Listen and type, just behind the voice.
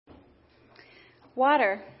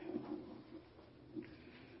Water.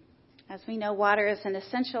 As we know, water is an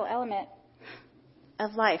essential element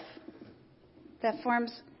of life that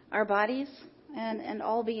forms our bodies and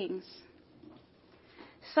all beings.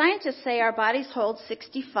 Scientists say our bodies hold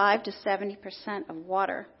 65 to 70% of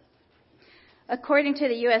water. According to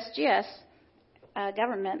the USGS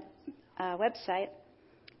government website,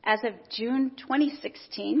 as of June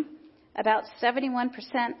 2016, about 71%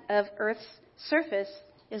 of Earth's surface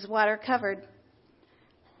is water covered.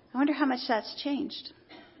 I wonder how much that's changed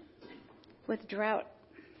with drought.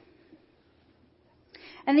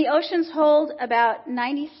 And the oceans hold about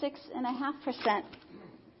 96.5%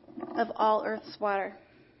 of all Earth's water.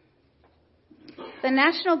 The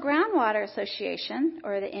National Groundwater Association,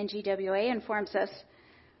 or the NGWA, informs us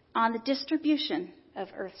on the distribution of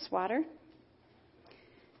Earth's water.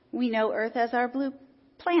 We know Earth as our blue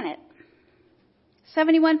planet.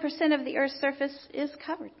 71% of the Earth's surface is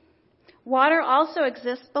covered. Water also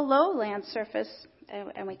exists below land surface,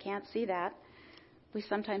 and we can't see that. We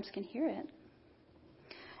sometimes can hear it.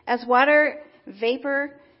 As water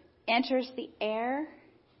vapor enters the air,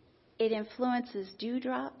 it influences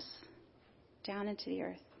dewdrops down into the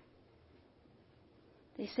earth.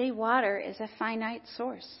 They say water is a finite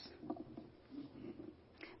source.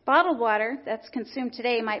 Bottled water that's consumed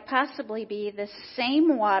today might possibly be the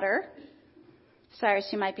same water. Cyrus,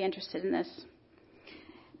 you might be interested in this.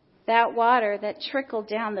 That water that trickled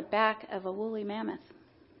down the back of a woolly mammoth.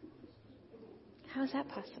 How is that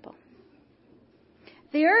possible?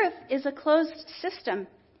 The earth is a closed system,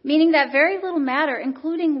 meaning that very little matter,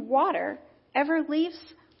 including water, ever leaves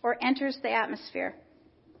or enters the atmosphere,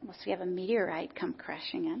 unless we have a meteorite come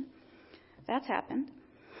crashing in. That's happened.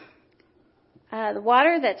 The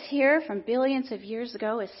water that's here from billions of years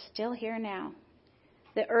ago is still here now.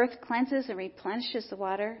 The earth cleanses and replenishes the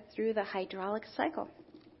water through the hydraulic cycle.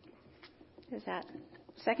 Is that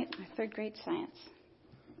second or third grade science?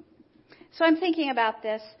 So I'm thinking about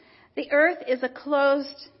this. The earth is a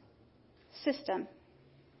closed system.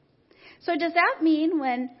 So does that mean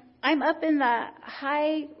when I'm up in the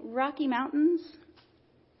high Rocky Mountains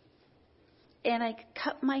and I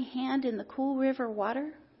cup my hand in the cool river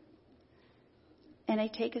water and I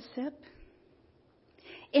take a sip,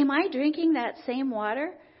 am I drinking that same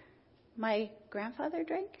water my grandfather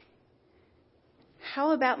drank?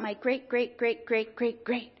 How about my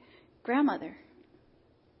great-great-great-great-great-great-grandmother?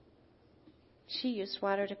 She used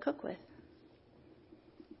water to cook with.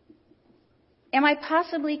 Am I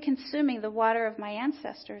possibly consuming the water of my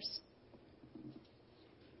ancestors?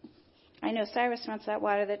 I know Cyrus wants that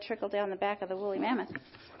water that trickled down the back of the woolly mammoth.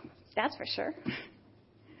 That's for sure.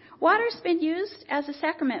 Water's been used as a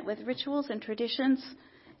sacrament with rituals and traditions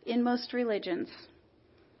in most religions.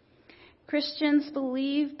 Christians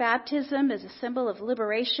believe baptism is a symbol of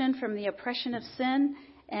liberation from the oppression of sin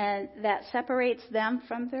and that separates them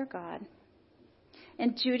from their God.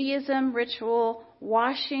 In Judaism, ritual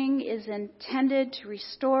washing is intended to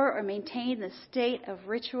restore or maintain the state of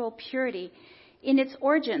ritual purity in its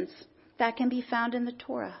origins that can be found in the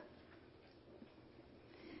Torah.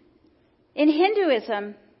 In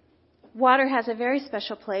Hinduism, water has a very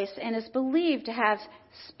special place and is believed to have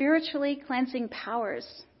spiritually cleansing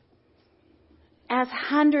powers as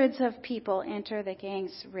hundreds of people enter the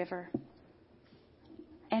Ganges River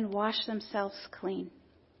and wash themselves clean.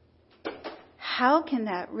 How can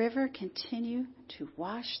that river continue to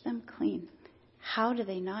wash them clean? How do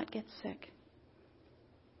they not get sick?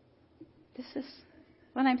 This is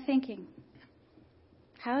what I'm thinking.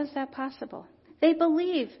 How is that possible? They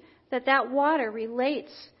believe that that water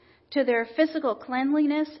relates to their physical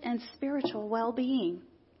cleanliness and spiritual well-being.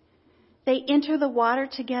 They enter the water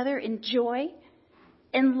together in joy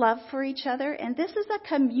and love for each other, and this is a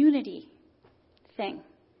community thing.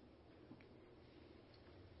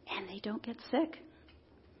 And they don't get sick.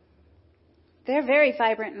 They're very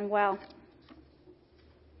vibrant and well.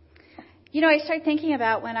 You know, I started thinking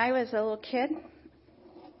about when I was a little kid,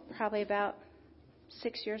 probably about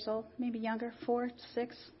 6 years old, maybe younger, 4,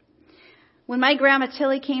 6. When my grandma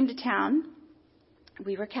Tilly came to town,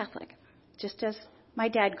 we were Catholic, just as my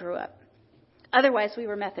dad grew up. Otherwise, we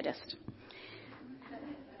were Methodist.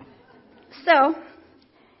 So,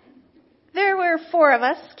 there were 4 of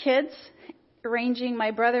us, kids, ranging.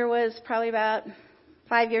 My brother was probably about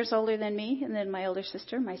 5 years older than me, and then my older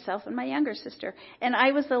sister, myself, and my younger sister. And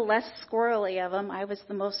I was the less squirrely of them. I was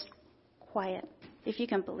the most quiet, if you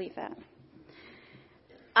can believe that.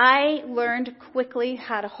 I learned quickly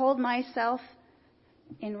how to hold myself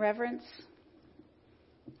in reverence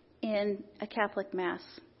in a Catholic Mass.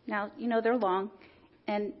 Now, you know, they're long,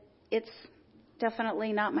 and it's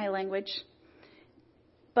definitely not my language.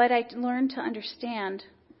 But I learned to understand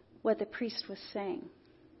what the priest was saying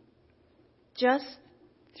just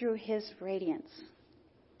through his radiance,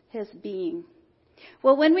 his being.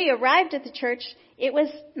 Well, when we arrived at the church, it was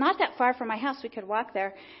not that far from my house. We could walk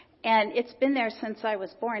there. And it's been there since I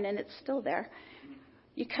was born, and it's still there.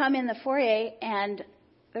 You come in the foyer, and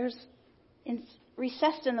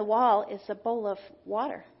recessed in the wall is a bowl of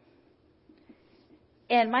water.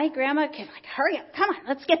 And my grandma came like, hurry up, come on,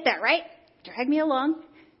 let's get there, right? Drag me along.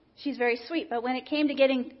 She's very sweet. But when it came to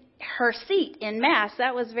getting her seat in Mass,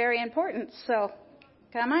 that was very important. So,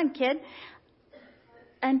 come on, kid.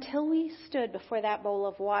 Until we stood before that bowl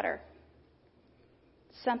of water,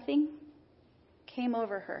 something came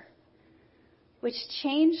over her, which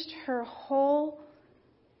changed her whole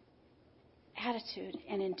attitude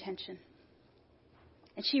and intention.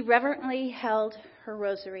 And she reverently held her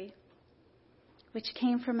rosary, which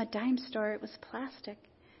came from a dime store. It was plastic,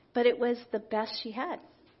 but it was the best she had.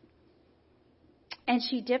 And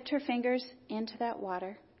she dipped her fingers into that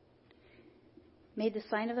water, made the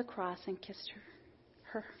sign of the cross, and kissed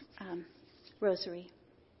her rosary,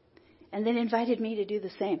 and then invited me to do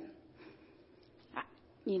the same.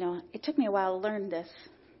 It took me a while to learn this.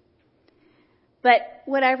 But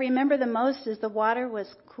what I remember the most is the water was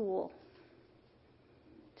cool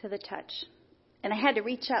to the touch. And I had to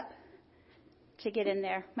reach up to get in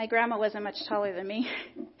there. My grandma wasn't much taller than me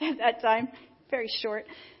at that time, very short.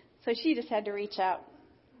 So she just had to reach out.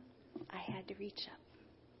 I had to reach up.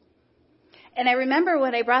 And I remember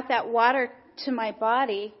when I brought that water to my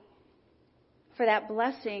body for that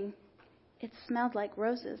blessing, it smelled like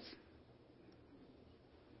roses.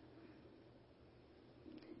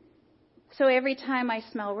 So every time I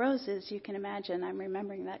smell roses, you can imagine I'm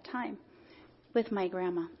remembering that time with my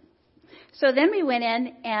grandma. So then we went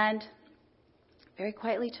in and very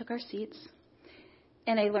quietly took our seats.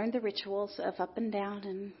 And I learned the rituals of up and down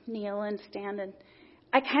and kneel and stand. And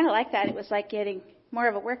I kind of like that. It was like getting more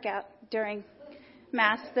of a workout during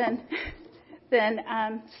Mass than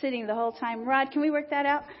sitting the whole time. Rod, can we work that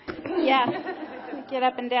out? Yeah, get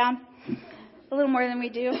up and down a little more than we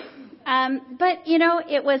do. But,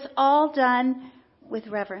 it was all done with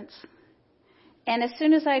reverence. And as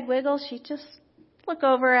soon as I'd wiggle, she'd just look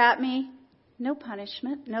over at me. No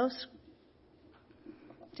punishment,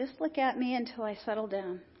 just look at me until I settle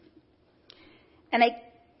down. And I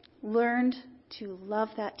learned to love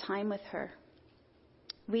that time with her.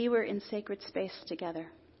 We were in sacred space together.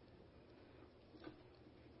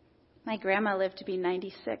 My grandma lived to be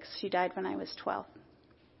 96. She died when I was 12.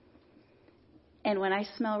 And when I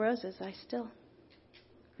smell roses, I still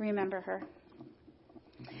remember her.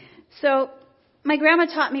 So my grandma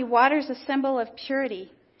taught me water is a symbol of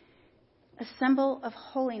purity, a symbol of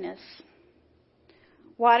holiness.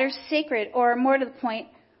 Water's sacred, or more to the point,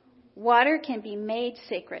 water can be made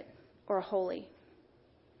sacred or holy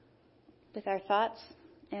with our thoughts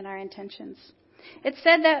and our intentions. It's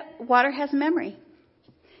said that water has memory.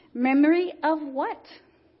 Memory of what?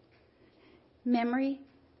 Memory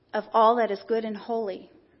of all that is good and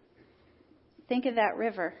holy. Think of that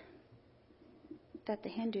river that the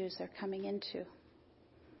Hindus are coming into.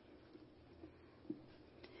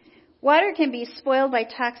 Water can be spoiled by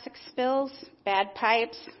toxic spills, bad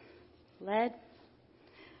pipes, lead,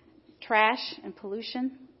 trash, and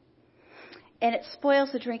pollution. And it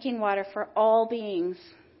spoils the drinking water for all beings,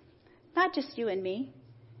 not just you and me,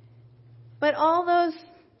 but all those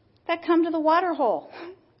that come to the water hole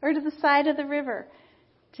or to the side of the river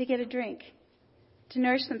to get a drink, to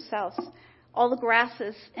nourish themselves, all the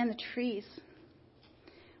grasses and the trees.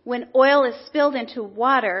 When oil is spilled into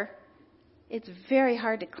water, it's very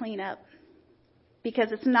hard to clean up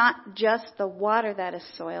because it's not just the water that is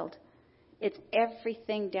soiled. It's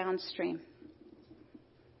everything downstream.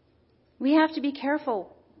 We have to be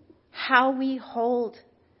careful how we hold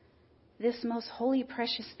this most holy,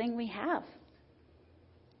 precious thing we have.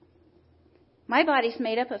 My body's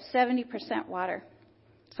made up of 70% water.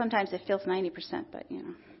 Sometimes it feels 90%, but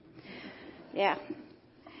yeah.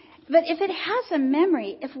 But if it has a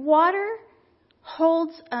memory, if water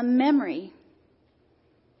holds a memory,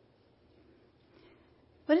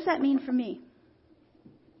 what does that mean for me?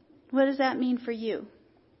 What does that mean for you?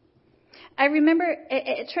 I remember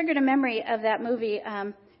it triggered a memory of that movie.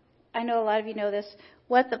 I know a lot of you know this.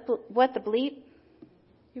 What the Bleep?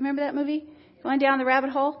 You remember that movie? Going down the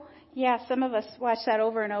rabbit hole? Yeah, some of us watch that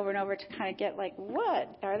over and over and over to kind of get like, what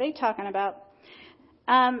are they talking about?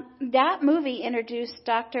 That movie introduced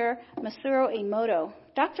Dr. Masaru Emoto.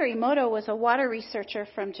 Dr. Emoto was a water researcher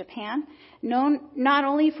from Japan, known not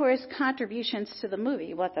only for his contributions to the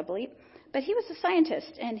movie, What the Bleep, but he was a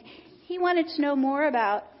scientist, and he wanted to know more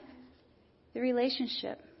about the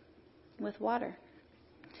relationship with water.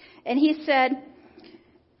 And he said,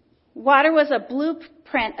 water was a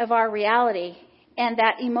blueprint of our reality, and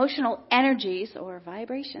that emotional energies or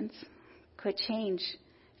vibrations could change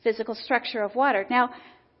physical structure of water. Now,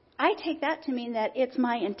 I take that to mean that it's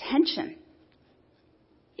my intention.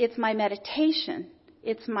 It's my meditation.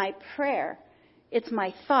 It's my prayer. It's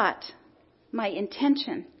my thought, my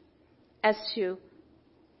intention as to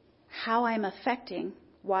how I'm affecting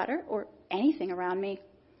water or anything around me.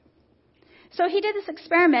 So he did this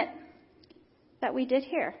experiment that we did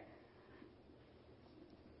here.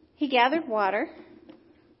 He gathered water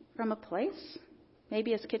from a place,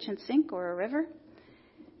 maybe his kitchen sink or a river,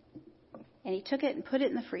 and he took it and put it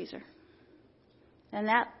in the freezer. And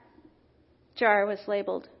that jar was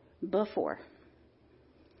labeled before.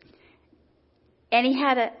 And he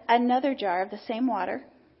had another jar of the same water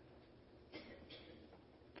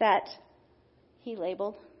that he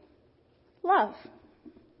labeled love.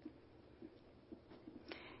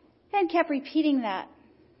 And kept repeating that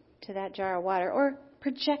to that jar of water or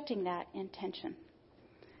projecting that intention.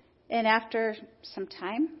 And after some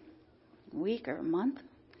time, a week or a month,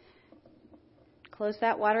 close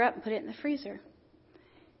that water up and put it in the freezer.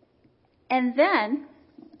 And then,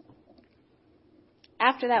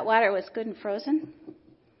 after that water was good and frozen,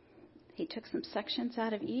 he took some sections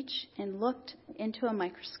out of each and looked into a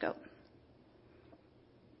microscope.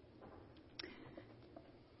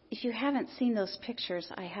 If you haven't seen those pictures,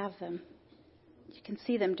 I have them. You can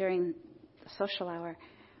see them during the social hour.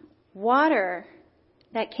 Water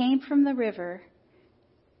that came from the river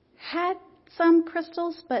had some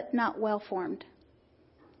crystals, but not well formed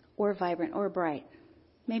or vibrant or bright,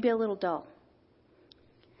 maybe a little dull.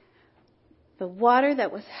 The water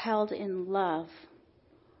that was held in love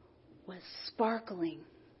was sparkling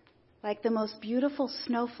like the most beautiful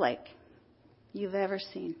snowflake you've ever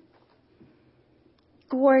seen.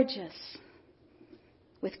 Gorgeous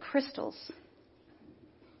with crystals.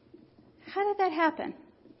 How did that happen?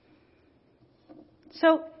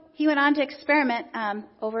 So he went on to experiment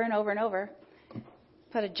over and over and over.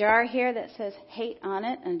 Put a jar here that says hate on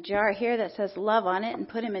it and a jar here that says love on it and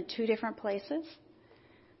put them in two different places.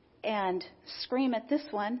 And scream at this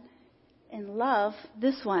one and love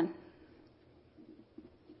this one.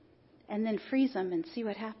 And then freeze them and see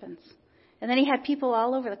what happens. And then he had people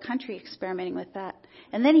all over the country experimenting with that.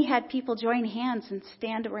 And then he had people join hands and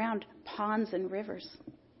stand around ponds and rivers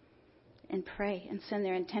and pray and send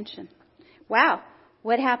their intention. Wow,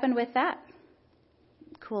 what happened with that?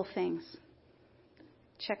 Cool things.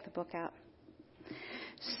 Check the book out.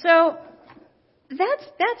 So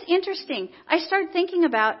that's interesting. I started thinking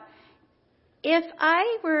about if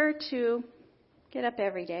I were to get up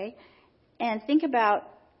every day and think about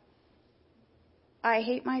I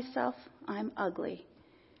hate myself, I'm ugly.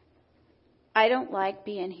 I don't like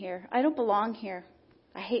being here. I don't belong here.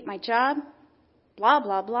 I hate my job. Blah,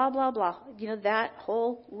 blah, blah, blah, blah. You know, that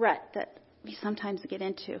whole rut that we sometimes get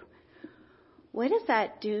into. What does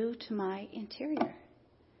that do to my interior?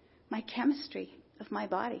 My chemistry of my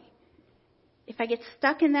body? If I get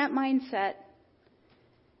stuck in that mindset,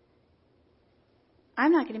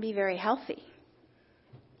 I'm not going to be very healthy.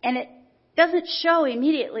 And it doesn't show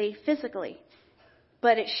immediately physically.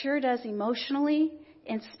 But it sure does emotionally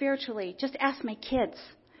and spiritually. Just ask my kids.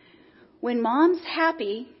 When mom's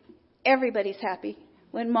happy, everybody's happy.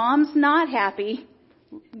 When mom's not happy,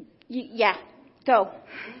 go.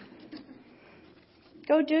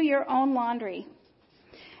 Go do your own laundry.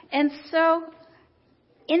 And so,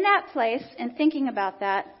 in that place, and thinking about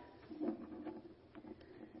that,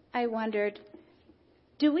 I wondered,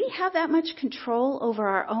 do we have that much control over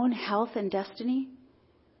our own health and destiny?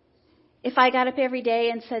 If I got up every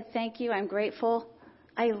day and said, thank you, I'm grateful,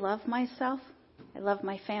 I love myself, I love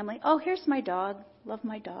my family. Oh, here's my dog, love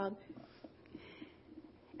my dog.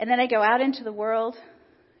 And then I go out into the world,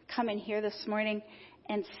 come in here this morning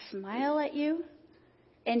and smile at you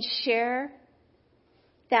and share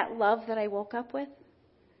that love that I woke up with,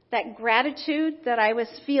 that gratitude that I was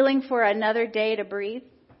feeling for another day to breathe.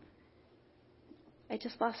 I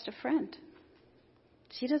just lost a friend.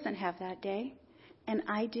 She doesn't have that day. And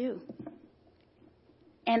I do.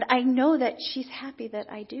 And I know that she's happy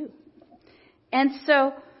that I do. And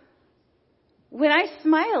so, when I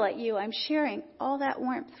smile at you, I'm sharing all that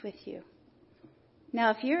warmth with you.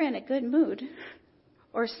 Now, if you're in a good mood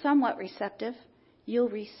or somewhat receptive, you'll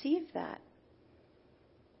receive that.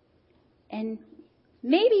 And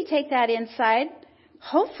maybe take that inside,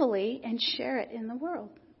 hopefully, and share it in the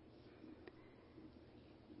world.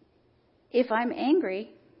 If I'm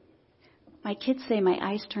angry, my kids say my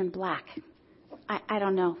eyes turn black. I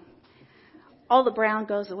don't know. All the brown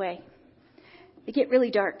goes away. They get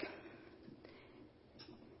really dark.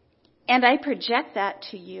 And I project that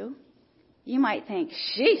to you. You might think,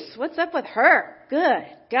 jeez, what's up with her? Good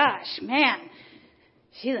gosh, man,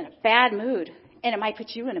 she's in a bad mood. And it might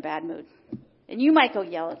put you in a bad mood. And you might go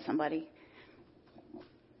yell at somebody.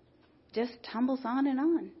 Just tumbles on and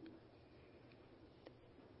on.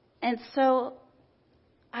 And so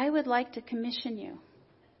I would like to commission you.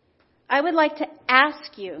 I would like to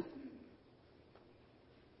ask you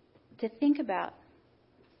to think about,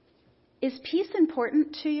 is peace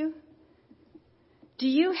important to you? Do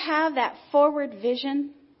you have that forward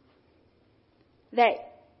vision that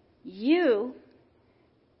you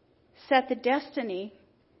set the destiny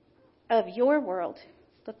of your world,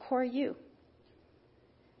 the core you?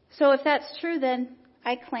 So if that's true, then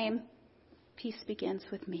I claim peace begins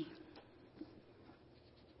with me.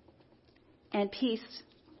 And peace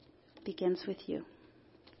begins with you.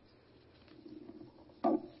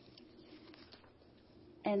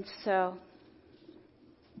 And so,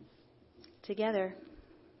 together,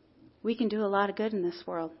 we can do a lot of good in this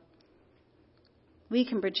world. We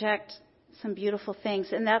can project some beautiful things.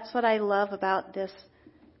 And that's what I love about this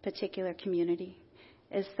particular community,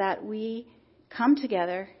 is that we come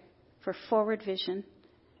together for forward vision,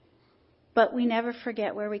 but we never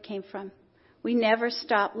forget where we came from. We never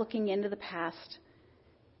stop looking into the past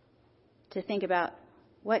to think about,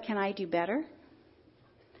 what can I do better?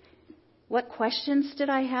 What questions did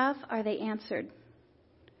I have? Are they answered?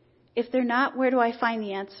 If they're not, where do I find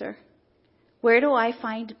the answer? Where do I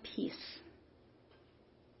find peace?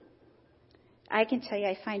 I can tell you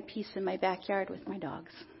I find peace in my backyard with my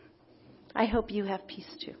dogs. I hope you have peace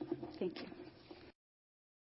too. Thank you.